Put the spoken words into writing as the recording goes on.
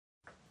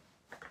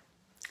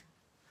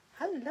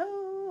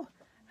Hello,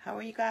 how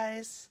are you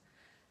guys?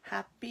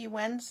 Happy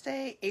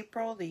Wednesday,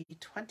 April the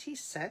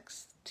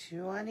 26th,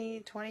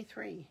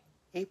 2023.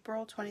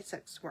 April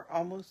 26th, we're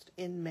almost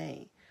in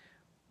May.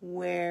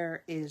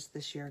 Where is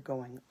this year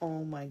going?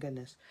 Oh my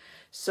goodness.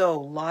 So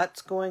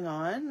lots going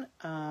on.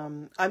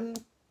 I'm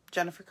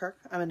Jennifer Kirk.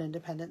 I'm an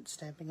independent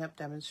Stampin' Up!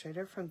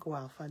 Demonstrator from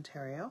Guelph,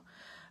 Ontario.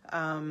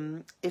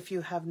 If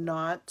you have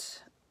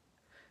not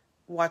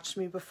watched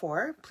me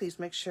before, please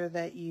make sure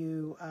that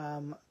you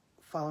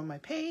follow my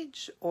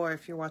page, or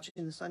if you're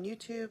watching this on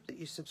YouTube, that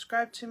you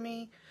subscribe to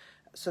me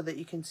so that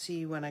you can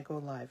see when I go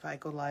live. I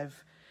go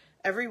live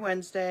every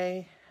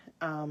Wednesday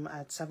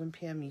at 7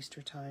 p.m.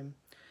 Eastern Time,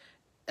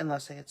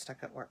 unless I get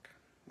stuck at work,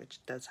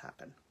 which does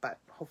happen, but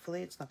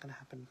hopefully it's not going to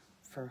happen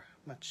for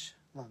much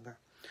longer.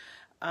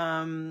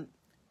 And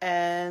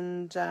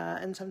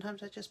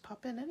sometimes I just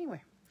pop in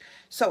anyway.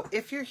 So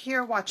if you're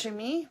here watching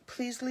me,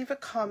 please leave a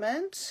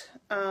comment.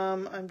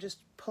 I'm just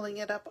pulling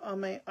it up on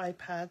my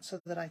iPad so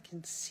that I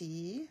can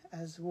see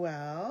as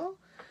well.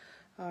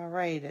 All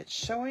right, it's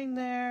showing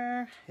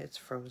there. It's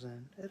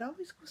frozen. It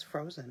always goes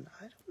frozen.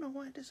 I don't know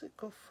why does it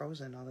go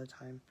frozen all the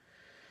time.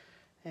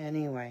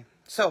 Anyway,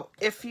 so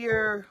if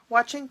you're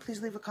watching,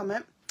 please leave a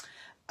comment.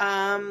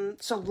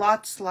 So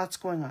lots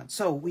going on.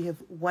 So we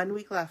have 1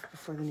 week left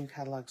before the new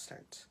catalog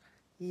starts.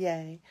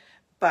 Yay.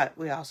 But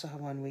we also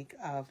have 1 week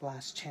of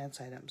last chance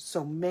items.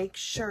 So make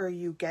sure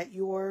you get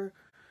your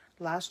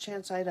last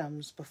chance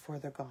items before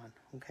they're gone,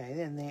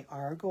 okay? And they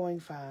are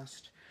going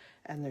fast,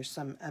 and there's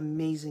some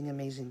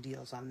amazing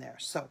deals on there.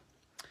 So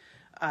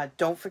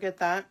don't forget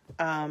that.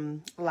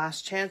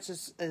 Last chance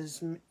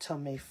is till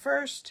May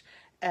 1st.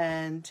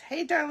 And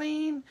hey,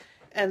 Darlene,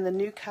 and the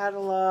new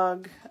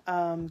catalog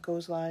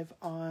goes live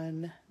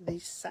on the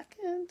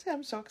 2nd.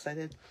 I'm so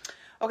excited.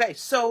 Okay,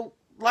 so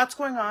lots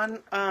going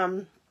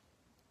on.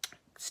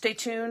 Stay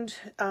tuned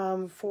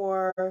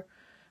for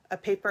a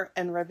paper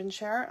and ribbon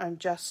share. I'm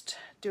just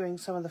doing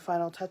some of the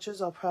final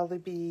touches. I'll probably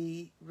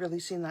be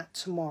releasing that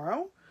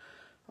tomorrow.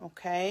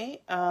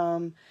 Okay.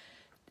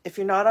 If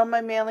you're not on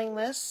my mailing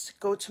list,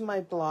 go to my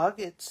blog.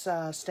 It's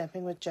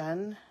Stamping with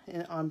Jen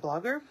on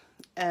Blogger,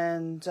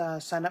 and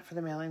sign up for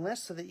the mailing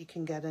list so that you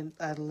can get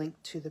a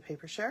link to the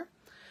paper share.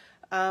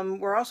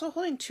 We're also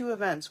holding 2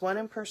 events, one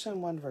in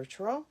person, one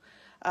virtual.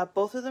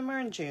 Both of them are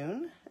in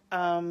June.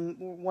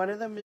 One of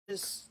them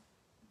is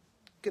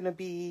going to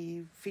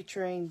be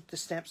featuring the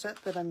stamp set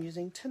that I'm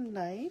using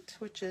tonight,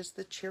 which is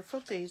the Cheerful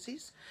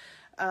Daisies.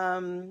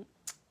 And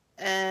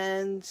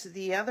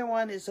the other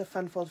one is a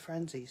Fun Fold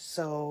Frenzy.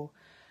 So,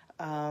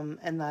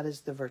 and that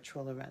is the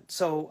virtual event.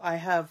 So I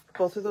have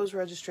both of those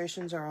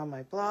registrations are on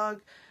my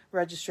blog.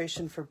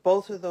 Registration for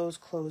both of those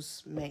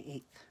close May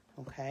 8th.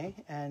 Okay.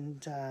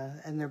 And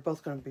they're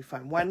both going to be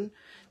fun.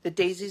 The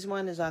Daisies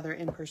one is either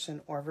in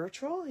person or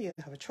virtual. You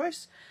have a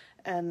choice.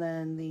 And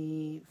then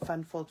the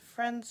Fun Fold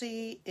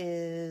Frenzy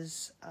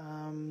is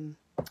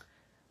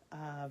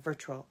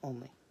virtual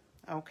only.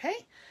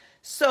 Okay,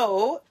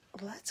 so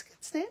let's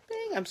get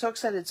stamping. I'm so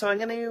excited. So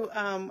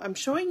I'm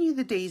showing you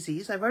the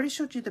daisies. I've already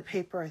showed you the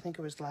paper. I think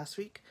it was last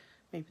week,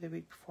 maybe the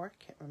week before.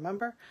 Can't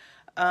remember.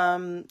 So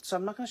I'm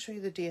not going to show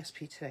you the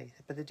DSP today,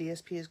 but the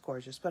DSP is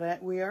gorgeous.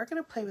 But we are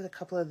going to play with a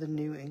couple of the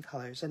new ink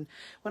colors. And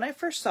when I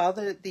first saw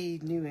the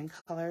new ink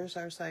colors,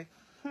 I was like,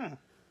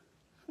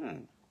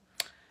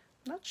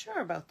 not sure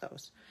about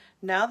those.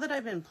 Now that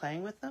I've been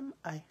playing with them,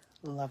 I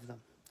love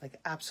them. Like,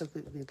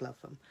 absolutely love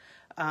them.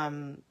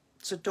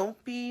 So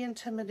don't be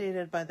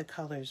intimidated by the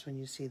colors when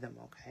you see them,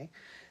 okay?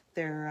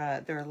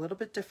 They're a little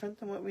bit different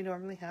than what we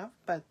normally have,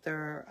 but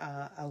they're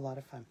a lot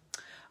of fun.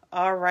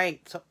 All right,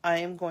 so I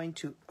am going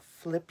to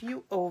flip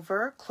you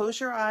over.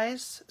 Close your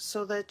eyes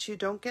so that you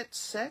don't get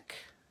sick,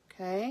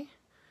 okay?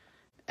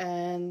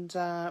 And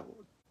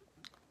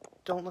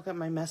don't look at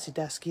my messy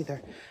desk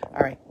either. All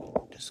right,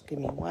 just give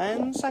me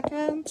 1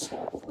 second.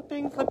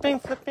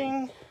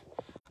 Flipping.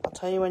 I'll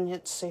tell you when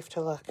it's safe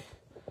to look.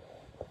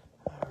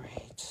 All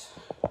right.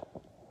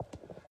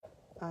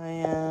 I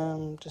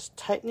am just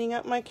tightening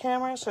up my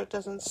camera so it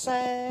doesn't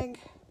sag.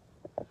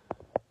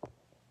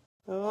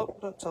 Oh,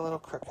 that's a little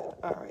crooked.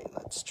 All right,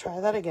 let's try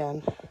that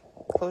again.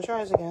 Close your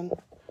eyes again.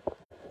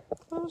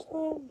 Close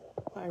them.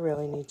 I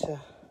really need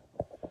to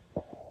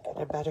get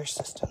a better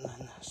system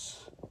than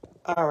this.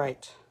 All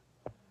right.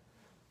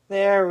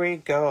 There we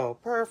go.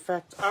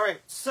 Perfect. All right.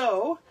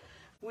 So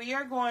we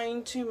are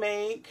going to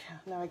make,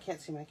 now I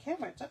can't see my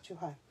camera. It's up too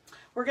high.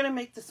 We're going to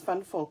make this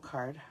fun fold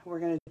card.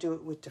 We're going to do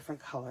it with different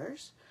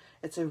colors.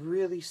 It's a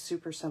really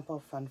super simple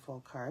fun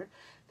fold card.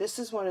 This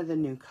is one of the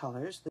new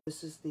colors.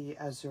 This is the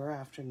Azure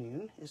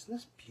Afternoon. Isn't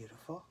this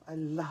beautiful? I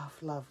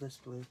love this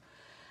blue.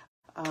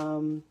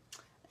 And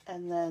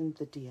then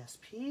the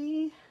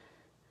DSP.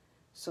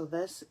 So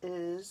this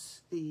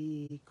is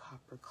the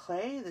copper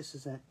clay. This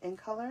is an ink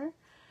color.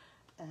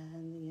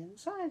 And the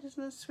inside,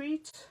 isn't it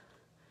sweet?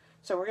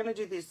 So we're going to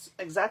do this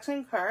exact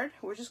same card.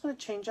 We're just going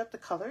to change up the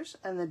colors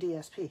and the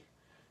DSP.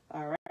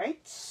 All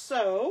right,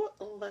 so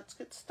let's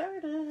get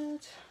started.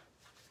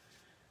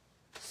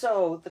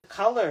 So the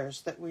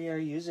colors that we are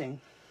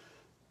using,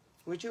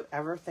 would you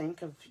ever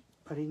think of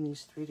putting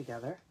these three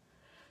together.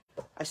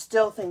 I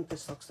still think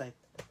this looks like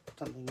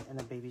something in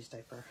a baby's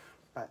diaper,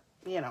 but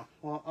you know,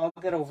 well, I'll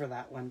get over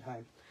that one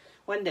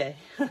day.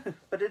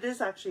 But it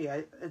is actually,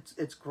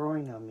 it's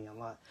growing on me a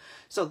lot.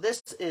 So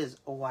this is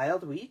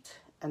Wild Wheat,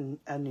 and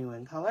a new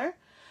in color.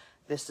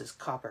 This is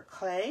Copper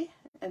Clay,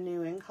 a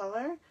new in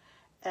color.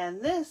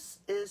 And this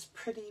is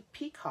Pretty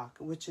Peacock,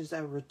 which is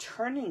a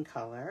returning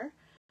color.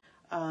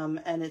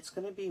 And it's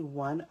going to be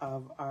one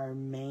of our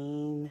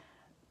main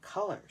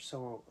colors.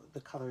 So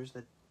the colors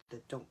that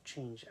don't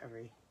change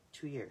every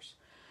 2 years.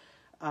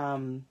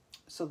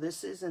 So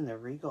this is in the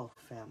Regal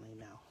family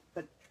now.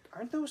 But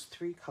aren't those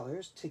three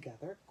colors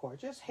together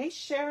gorgeous? Hey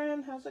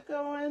Sharon, how's it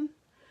going?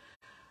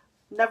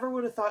 Never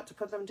would have thought to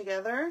put them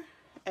together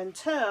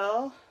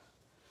until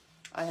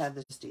I had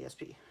this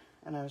DSP.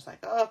 And I was like,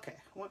 oh, okay,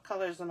 what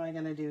colors am I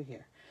going to do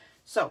here?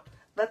 So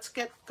let's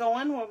get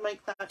going. We'll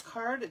make that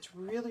card. It's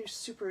really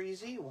super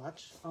easy.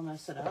 Watch, I'll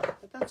mess it up,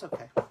 but that's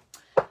okay.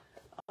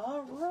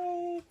 All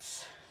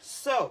right.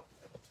 So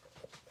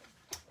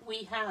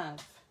we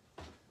have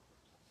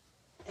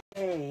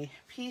a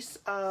piece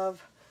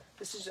of,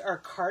 this is our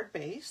card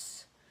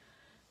base.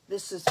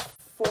 This is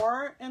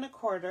 4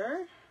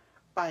 1/4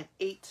 by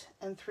 8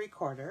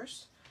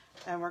 3/4.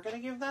 And we're going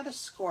to give that a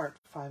score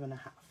at 5 1/2.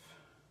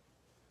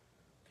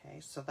 Okay,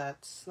 so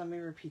that's, let me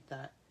repeat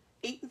that.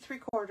 8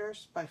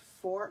 3/4 by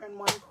 4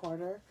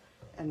 1/4,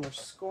 and we're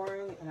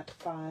scoring at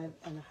 5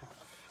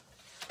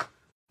 1/2.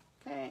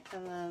 Okay,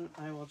 and then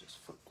I will just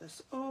flip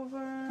this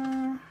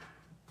over.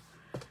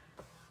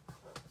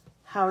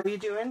 How are you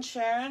doing,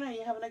 Sharon? Are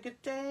you having a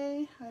good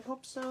day? I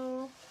hope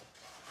so.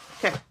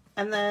 Okay,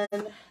 and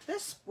then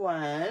this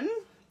one,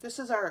 this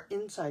is our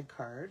inside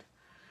card.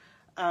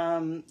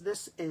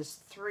 This is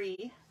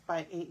 3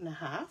 by 8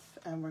 1/2,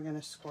 and we're going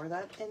to score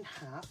that in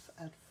half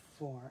at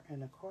 4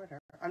 1/4.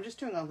 I'm just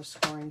doing all the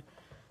scoring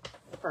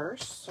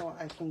first so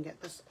I can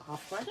get this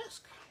off my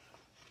desk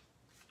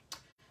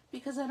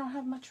because I don't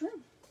have much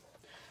room.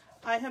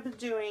 I have been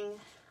doing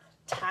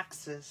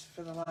taxes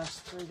for the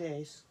last 3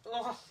 days.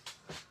 Oh,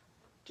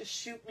 just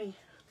shoot me.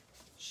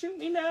 Shoot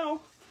me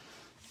now.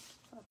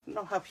 I don't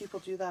know how people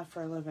do that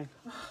for a living.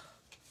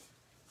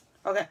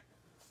 Okay.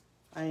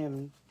 I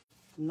am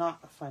not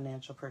a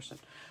financial person.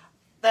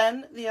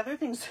 Then the other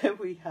things that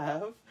we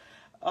have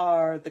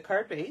are the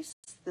card base.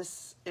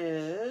 This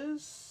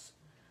is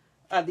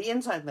the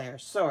inside layer,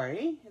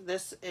 sorry.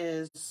 This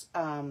is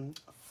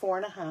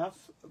 4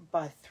 1/2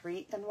 by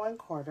 3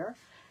 1/4.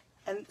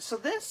 And so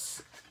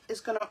this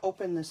is going to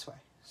open this way.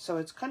 So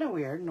it's kind of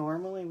weird.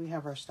 Normally we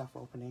have our stuff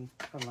opening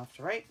from left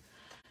to right.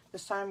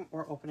 This time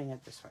we're opening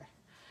it this way.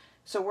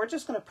 So we're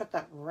just going to put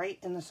that right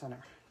in the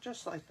center,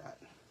 just like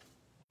that.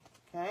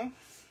 Okay.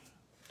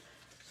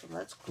 So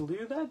let's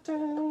glue that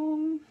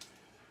down.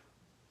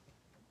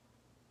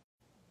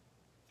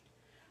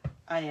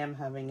 I am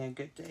having a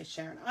good day,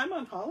 Sharon. I'm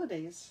on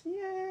holidays.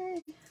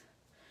 Yay.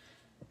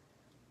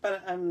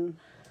 But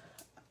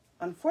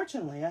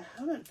unfortunately, I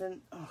haven't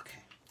been,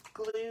 okay,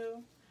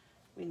 glue.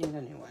 We need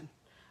a new one.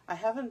 I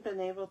haven't been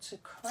able to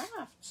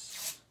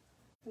craft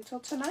until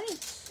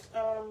tonight.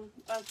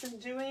 I've been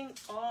doing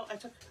I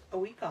took a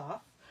week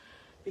off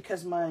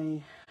because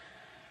my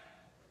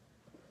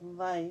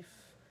life,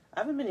 I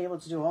haven't been able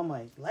to do all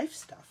my life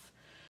stuff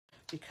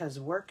because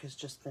work has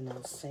just been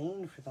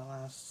insane for the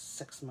last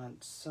 6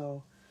 months.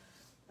 So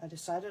I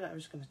decided I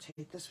was going to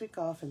take this week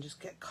off and just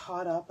get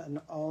caught up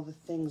on all the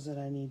things that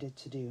I needed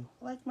to do,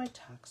 like my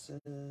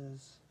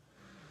taxes,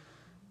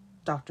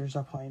 doctor's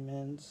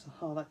appointments,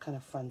 all that kind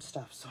of fun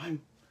stuff. So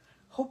I'm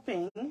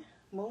hoping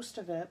most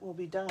of it will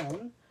be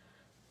done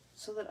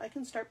so that I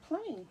can start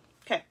playing.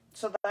 Okay,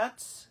 so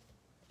that's,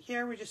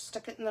 here we just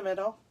stick it in the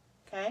middle,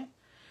 okay?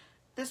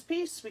 This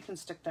piece we can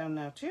stick down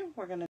now too.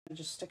 We're going to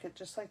just stick it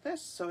just like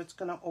this, so it's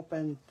going to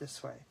open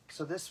this way.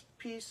 So this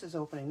piece is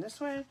opening this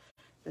way,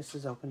 this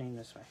is opening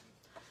this way.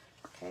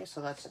 Okay,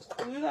 so let's just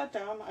glue that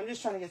down. I'm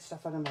just trying to get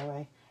stuff out of my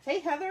way. Hey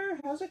Heather,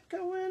 how's it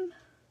going?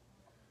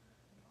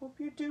 Hope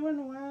you're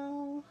doing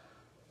well.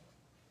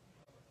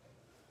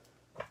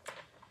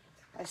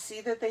 I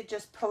see that they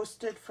just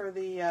posted for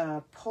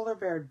the polar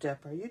bear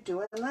dip. Are you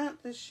doing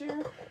that this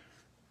year?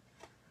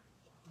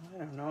 I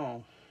don't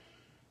know.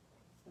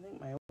 I think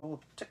my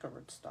old ticker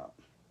would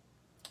stop.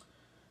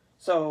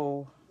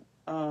 So,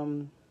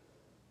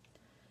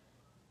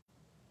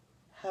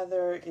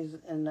 Heather is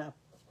in a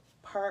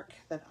park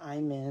that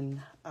I'm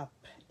in up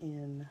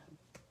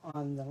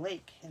on the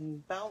lake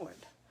in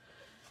Bellwood.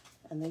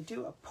 And they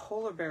do a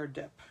polar bear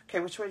dip.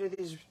 Okay, which way do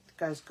these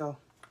guys go?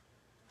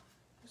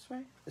 This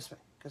way? This way,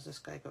 because this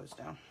guy goes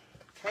down.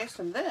 Okay,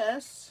 so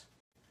this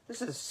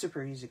is a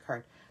super easy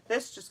card.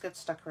 This just gets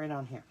stuck right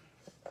on here.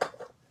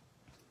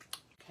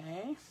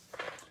 Okay.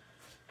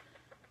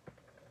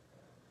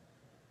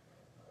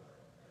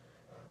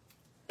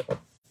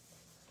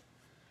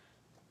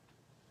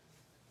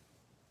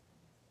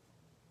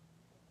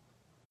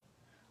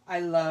 I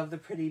love the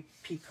Pretty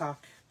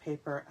Peacock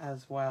paper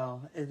as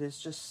well. It is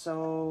just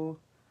so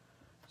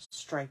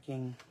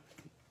striking.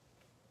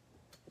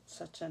 It's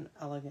such an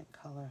elegant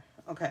color.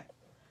 Okay,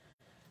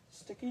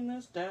 Sticking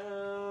this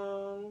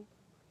down.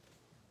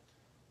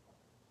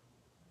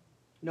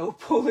 No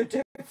polar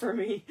dip for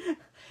me.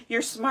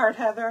 You're smart,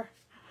 Heather.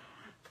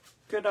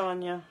 Good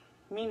on you.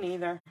 Me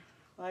neither.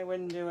 I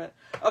wouldn't do it.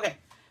 Okay,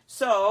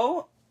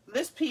 so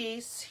this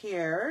piece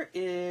here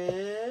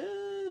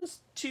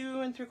is 2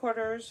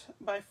 3/4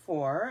 by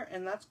 4,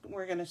 and that's,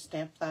 we're going to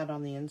stamp that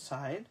on the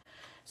inside.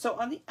 So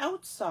on the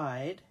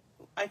outside,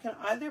 I can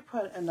either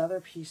put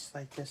another piece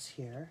like this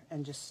here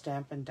and just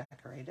stamp and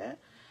decorate it,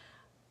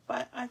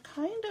 but I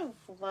kind of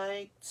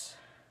liked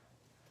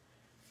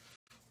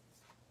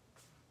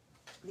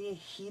the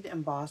heat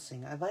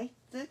embossing. I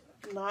liked it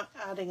not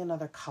adding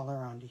another color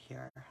onto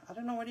here. I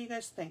don't know, what do you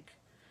guys think?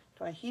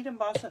 Do I heat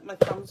emboss it? My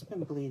thumb's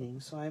been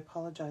bleeding, so I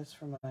apologize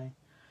for my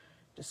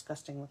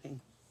disgusting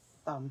looking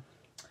thumb.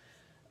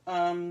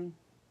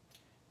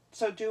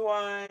 So do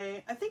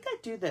I think I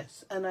do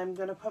this, and I'm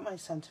going to put my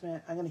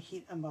sentiment, I'm going to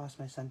heat emboss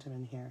my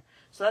sentiment here.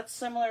 So that's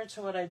similar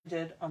to what I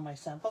did on my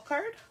sample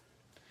card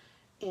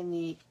in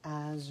the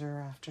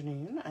Azure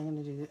Afternoon. I'm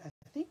going to do, I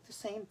think, the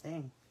same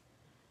thing,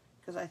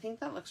 because I think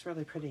that looks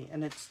really pretty,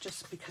 and it's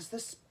just because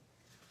this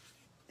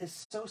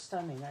is so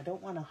stunning. I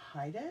don't want to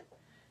hide it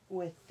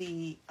with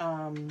the,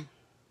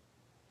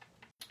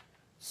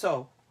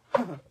 so,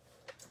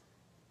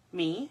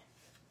 me,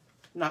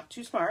 not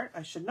too smart.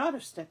 I should not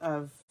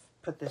have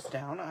put this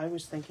down. I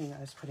was thinking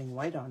I was putting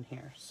white on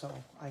here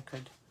so I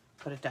could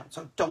put it down.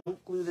 So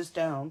don't glue this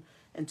down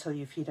until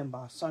you've heat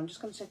embossed. So I'm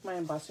just going to take my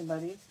embossing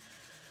buddy,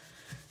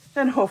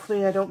 and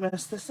hopefully I don't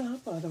mess this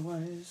up.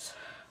 Otherwise,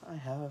 I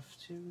have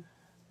to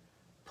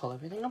pull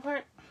everything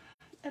apart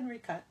and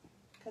recut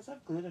because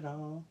I've glued it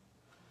all.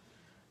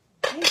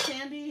 Hey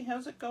Sandy,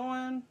 how's it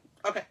going?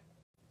 Okay.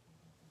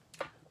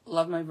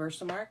 Love my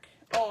Versamark.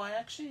 Oh, I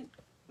actually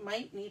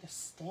might need a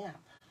stamp.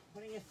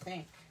 What do you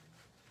think?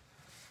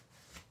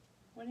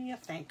 What do you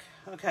think?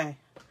 Okay.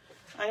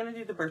 I'm going to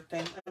do the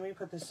birthday. Let me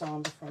put this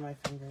on before my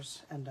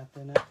fingers end up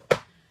in it.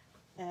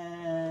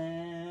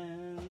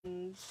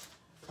 And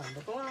find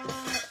a block.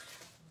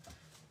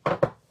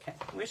 Okay.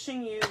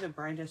 Wishing you the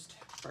brightest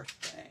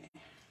birthday.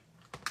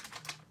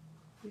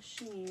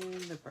 Wishing you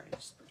the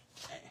brightest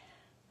birthday.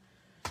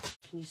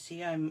 Can you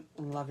see I'm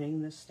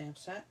loving this stamp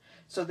set?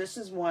 So this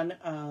is one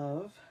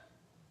of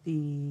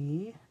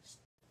the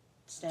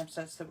stamp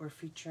sets that we're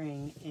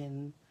featuring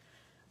in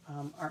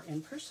our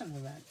in-person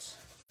event.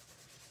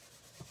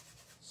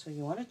 So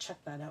you want to check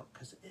that out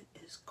because it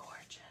is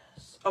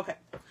gorgeous. Okay,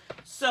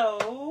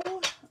 so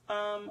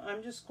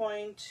I'm just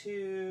going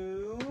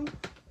to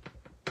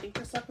ink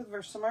this up with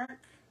Versamark,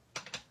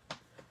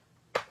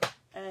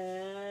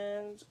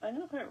 and I'm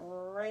going to put it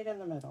right in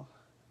the middle.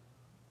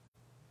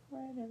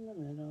 Right in the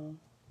middle.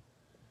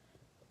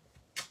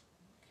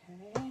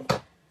 Okay.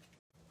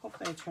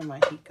 Hopefully I turn my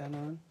heat gun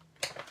on.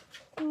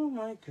 Oh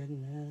my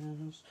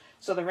goodness.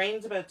 So the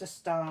rain's about to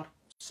start,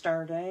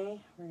 eh?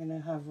 We're going to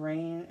have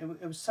rain.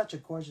 It was such a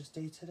gorgeous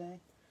day today.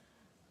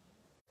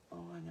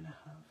 Oh, I'm going to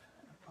have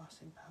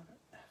embossing powder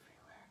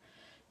everywhere.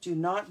 Do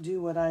not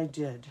do what I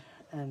did,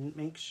 and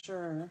make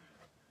sure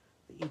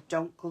that you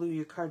don't glue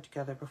your card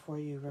together before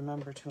you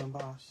remember to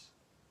emboss.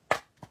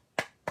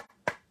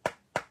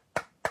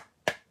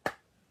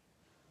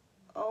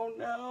 Oh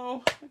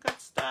no, I got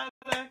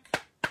static.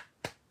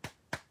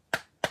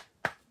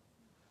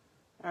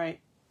 All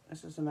right,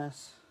 this is a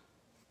mess.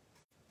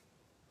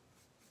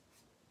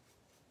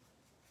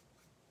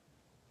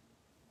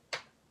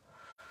 All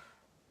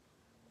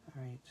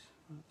right,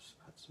 let's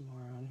put some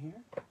more on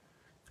here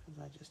because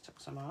I just took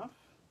some off.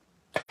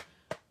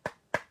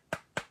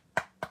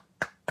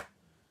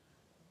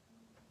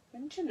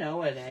 Wouldn't you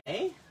know it,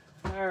 eh?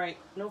 All right,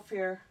 no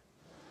fear.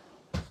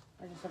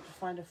 I just have to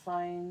find a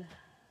fine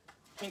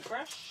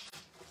paintbrush.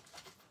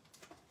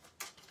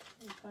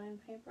 Fine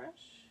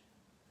paintbrush.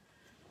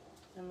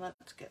 And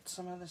let's get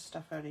some of this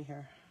stuff out of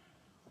here.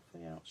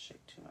 Hopefully I don't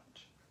shake too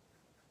much.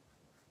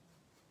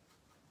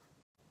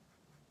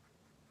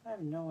 I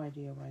have no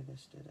idea why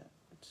this did it.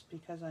 It's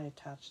because I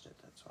attached it,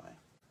 that's why.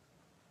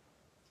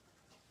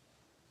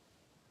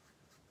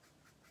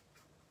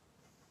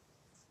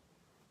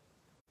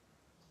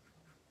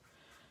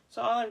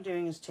 So all I'm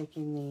doing is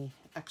taking the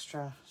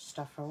extra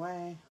stuff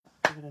away.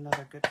 Give it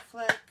another good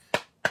flick.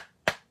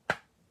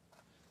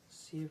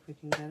 See if we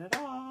can get it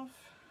off.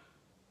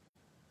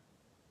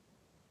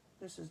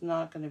 This is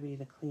not going to be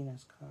the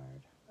cleanest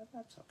card, but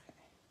that's okay.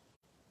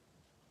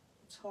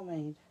 It's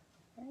homemade,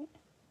 right?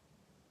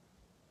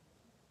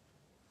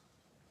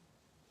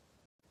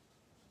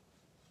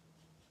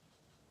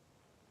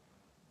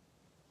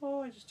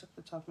 Oh, I just took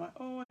the top of my,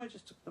 oh, I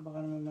just took the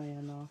bottom of my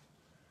end off.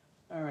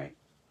 All right,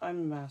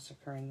 I'm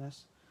massacring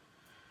this.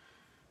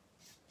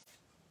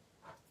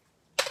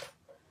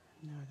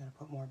 Now I gotta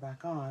put more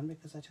back on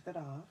because I took it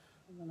off,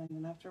 and then I'm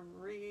gonna have to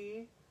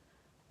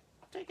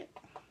take it.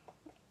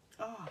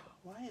 Oh,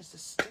 why is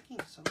this sticking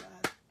so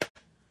bad?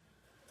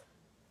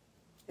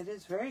 It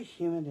is very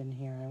humid in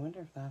here. I wonder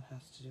if that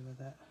has to do with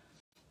it.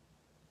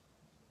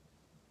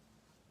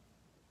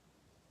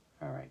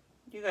 All right,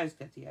 you guys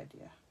get the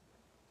idea.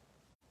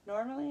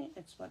 Normally,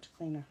 it's much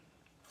cleaner.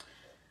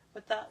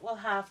 But that will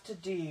have to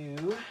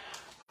do.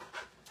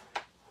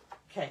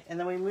 Okay, and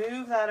then we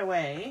move that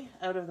away,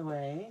 out of the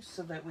way,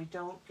 so that we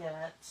don't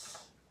get,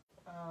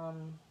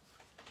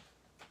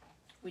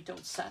 we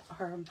don't set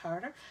our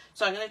powder.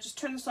 So I'm going to just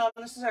turn this on.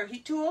 This is our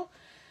heat tool,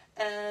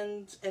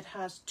 and it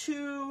has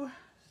two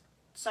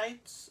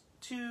sights,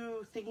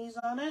 two thingies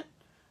on it.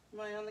 Am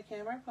I on the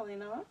camera? Probably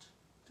not.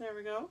 There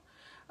we go.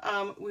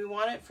 We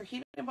want it for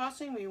heat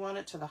embossing. We want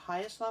it to the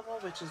highest level,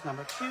 which is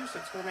number 2, so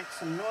it's going to make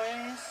some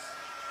noise.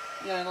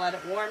 I'm going to let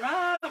it warm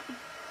up.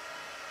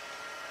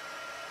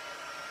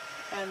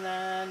 And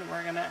then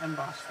we're going to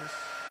emboss this.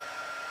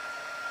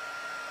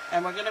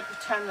 And we're going to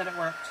pretend that it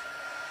worked.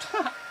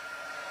 Oh,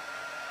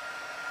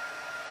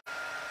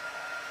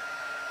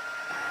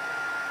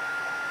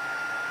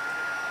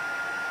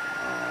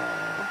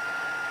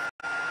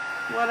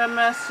 what a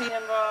messy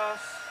emboss.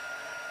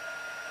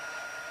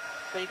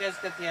 But you guys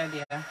get the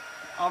idea.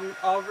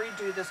 I'll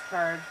redo this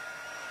card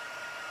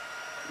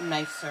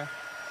nicer,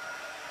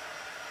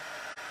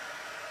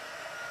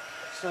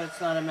 so it's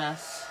not a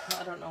mess.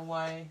 I don't know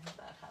why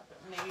that happened.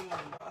 Maybe my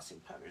embossing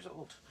powder's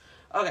old.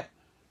 Okay.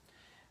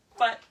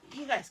 But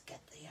you guys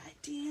get the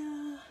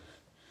idea.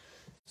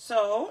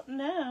 So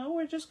now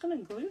we're just going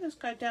to glue this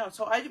guy down.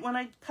 So when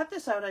I cut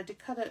this out, I did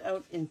cut it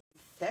out in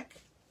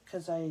thick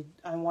because I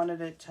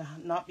wanted it to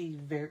not be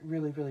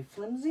really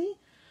flimsy.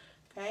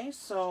 Okay,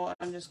 so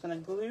I'm just going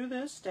to glue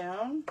this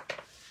down.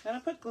 I'm going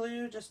to put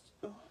glue just,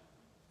 oh,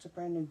 it's a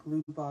brand new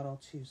glue bottle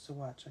too. So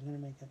watch, I'm going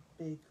to make a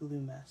big glue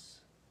mess.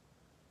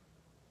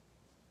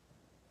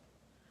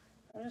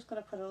 I'm just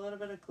going to put a little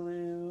bit of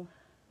glue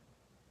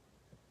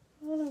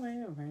all the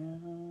way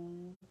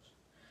around.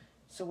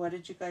 So what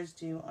did you guys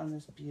do on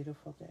this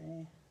beautiful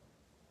day?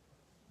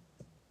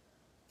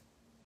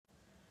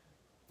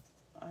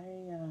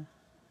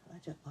 I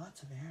did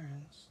lots of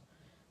errands.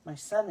 My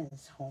son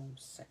is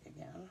homesick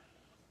again.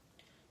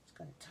 He's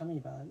got a tummy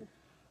bug,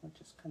 which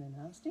is kind of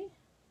nasty.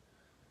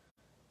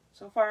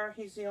 So far,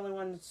 he's the only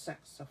one that's sick,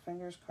 so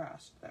fingers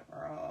crossed that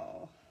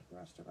the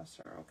rest of us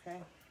are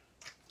okay.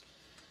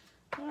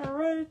 All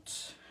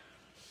right.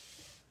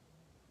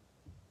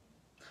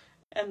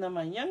 And then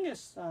my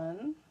youngest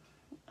son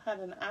had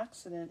an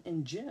accident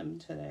in gym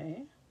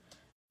today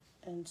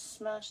and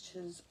smashed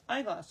his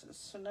eyeglasses.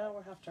 So now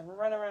we'll have to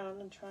run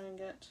around and try and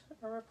get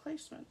a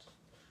replacement.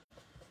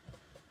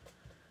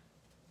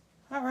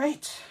 All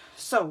right.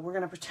 So we're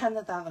going to pretend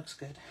that that looks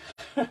good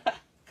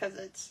because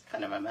it's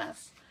kind of a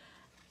mess.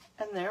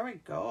 And there we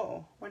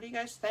go. What do you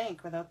guys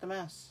think without the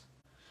mess?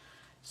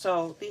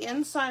 So the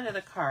inside of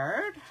the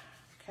card,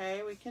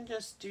 okay, we can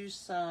just do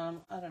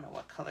some, I don't know,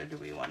 what color do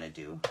we want to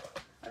do?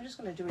 I'm just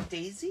going to do a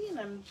daisy, and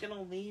I'm going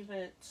to leave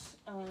it,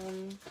 what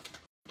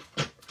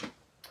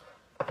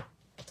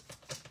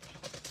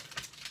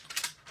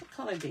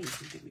color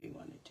daisy do we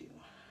want to do?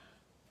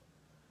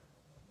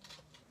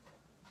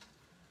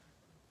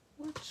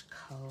 Which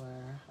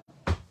color?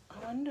 I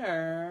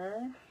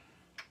wonder,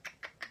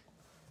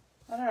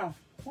 I don't know.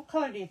 What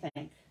color do you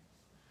think?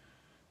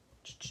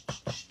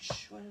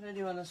 What did I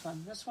do on this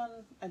one? This one,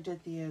 I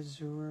did the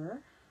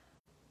Azure,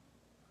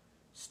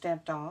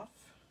 stamped off.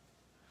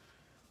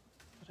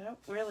 But I don't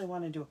really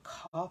want to do a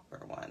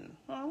copper one.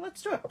 Well,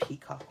 let's do a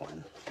peacock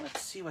one.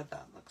 Let's see what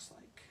that looks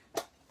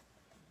like.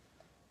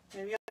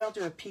 Maybe I'll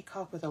do a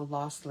peacock with a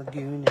lost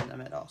lagoon in the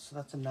middle. So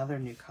that's another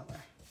new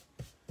color.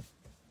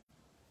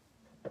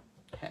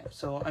 Okay,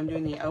 so I'm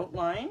doing the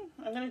outline.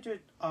 I'm going to do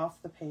it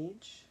off the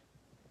page,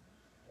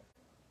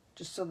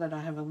 just so that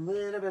I have a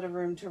little bit of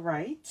room to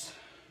write.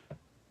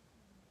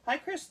 Hi,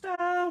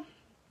 Krista.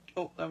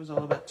 Oh, that was a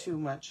little bit too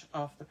much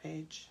off the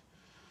page.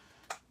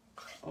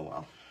 Oh,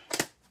 well.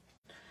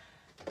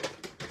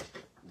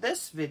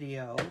 This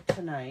video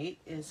tonight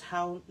is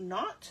how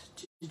not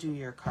to do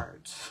your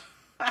cards.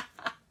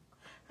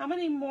 How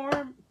many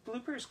more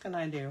bloopers can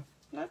I do?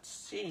 Let's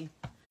see.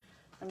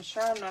 I'm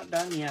sure I'm not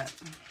done yet.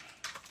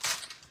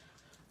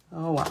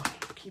 Oh, wow.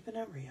 Keeping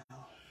it real.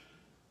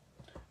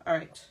 All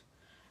right.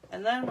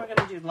 And then we're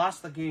going to do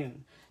Lost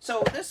Lagoon.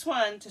 So this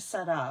one to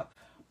set up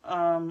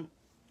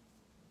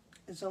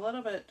is a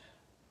little bit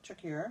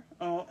trickier.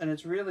 Oh, and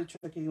it's really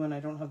tricky when I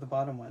don't have the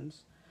bottom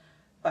ones.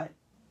 But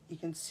you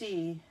can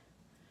see,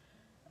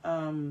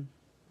 oh,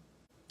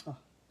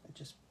 it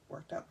just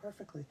worked out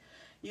perfectly.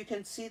 You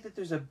can see that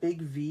there's a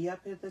big V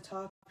up at the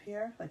top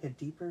here, like a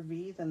deeper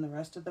V than the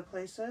rest of the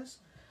places.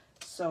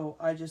 So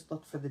I just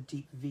look for the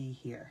deep V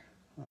here,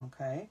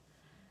 okay?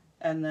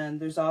 And then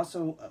there's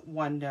also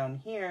one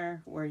down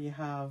here where you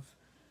have,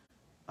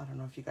 I don't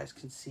know if you guys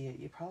can see it.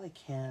 You probably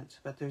can't,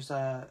 but there's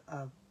a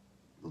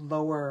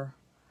lower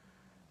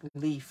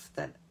leaf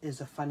that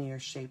is a funnier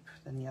shape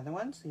than the other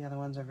ones. The other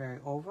ones are very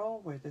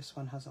oval, where this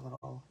one has a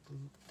little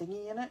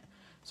thingy in it.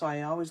 So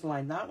I always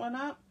line that one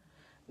up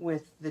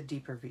with the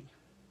deeper V,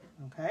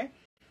 okay?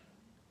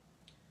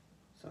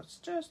 So it's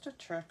just a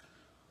trick.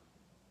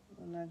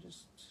 And I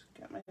just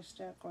get my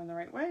stamp going the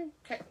right way.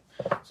 Okay,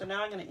 so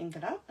now I'm going to ink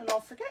it up, and I'll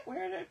forget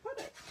where did I put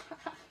it.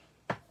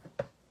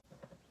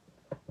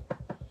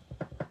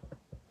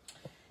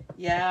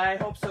 Yeah, I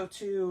hope so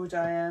too,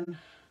 Diane.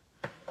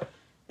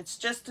 It's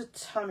just a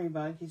tummy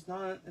bug. It's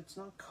not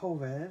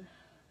COVID.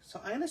 So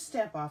I'm going to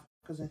stamp off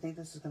because I think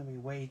this is going to be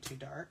way too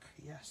dark.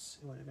 Yes,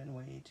 it would have been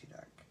way too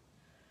dark.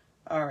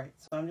 All right,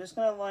 so I'm just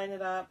going to line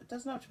it up. It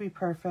doesn't have to be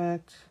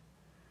perfect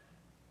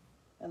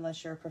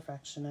unless you're a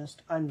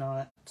perfectionist. I'm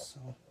not, so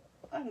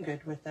I'm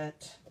good with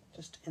it.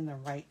 Just in the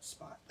right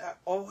spot.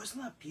 Oh, isn't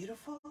that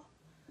beautiful?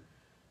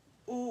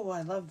 Oh,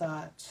 I love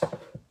that.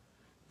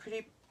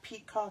 Pretty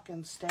Peacock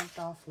and stamped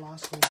off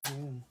last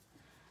June.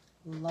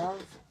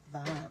 Love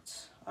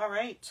that. All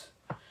right.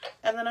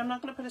 And then I'm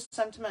not going to put a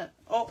sentiment.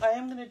 Oh, I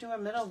am going to do a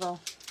middle though.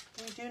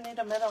 We do need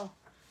a middle.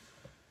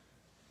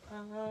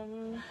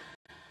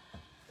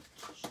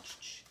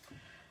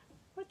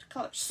 What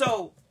color?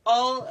 So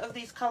all of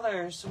these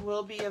colors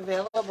will be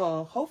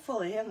available,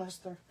 hopefully, unless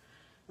they're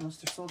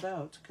sold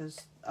out,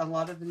 because a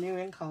lot of the new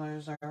in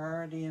colors are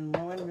already in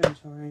low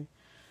inventory.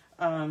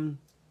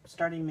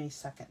 Starting May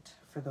 2nd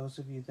for those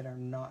of you that are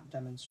not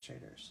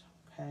demonstrators.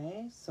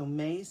 Okay, so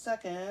May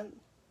 2nd,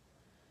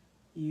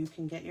 you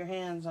can get your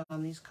hands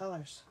on these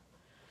colors.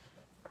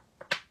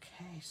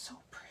 Okay, so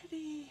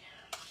pretty.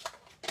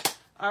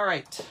 All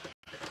right.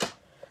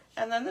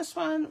 And then this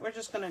one, we're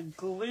just going to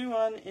glue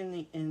on in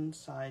the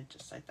inside,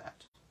 just like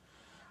that.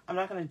 I'm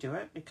not going to do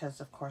it because,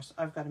 of course,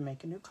 I've got to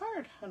make a new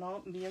card, and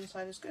all the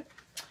inside is good.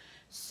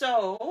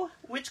 So,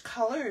 which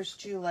colors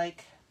do you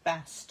like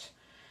best?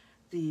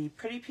 The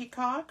Pretty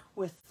Peacock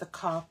with the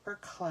copper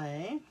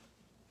clay,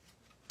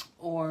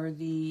 or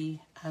the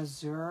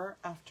Azure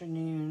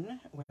Afternoon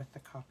with the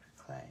copper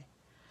clay?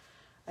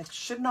 I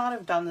should not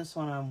have done this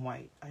one on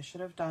white. I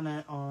should have done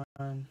it on,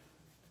 I'm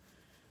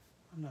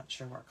not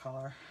sure what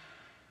color.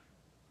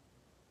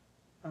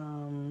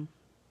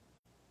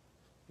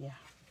 Yeah,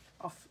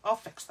 I'll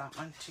fix that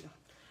one too.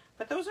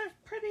 But those are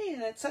pretty,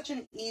 and it's such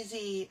an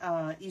easy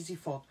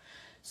fold.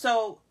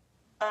 So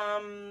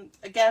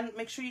again,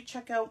 make sure you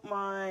check out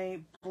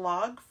my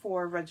blog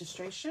for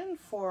registration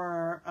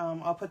for,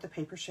 I'll put the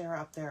paper share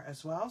up there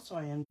as well. So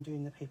I am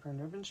doing the paper and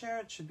ribbon share.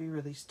 It should be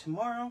released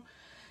tomorrow.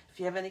 If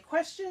you have any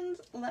questions,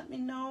 let me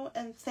know.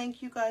 And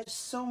thank you guys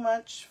so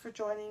much for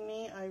joining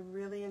me. I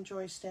really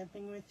enjoy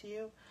stamping with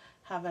you.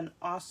 Have an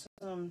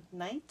awesome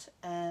night,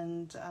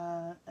 and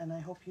I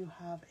hope you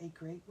have a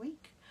great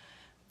week.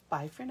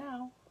 Bye for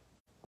now.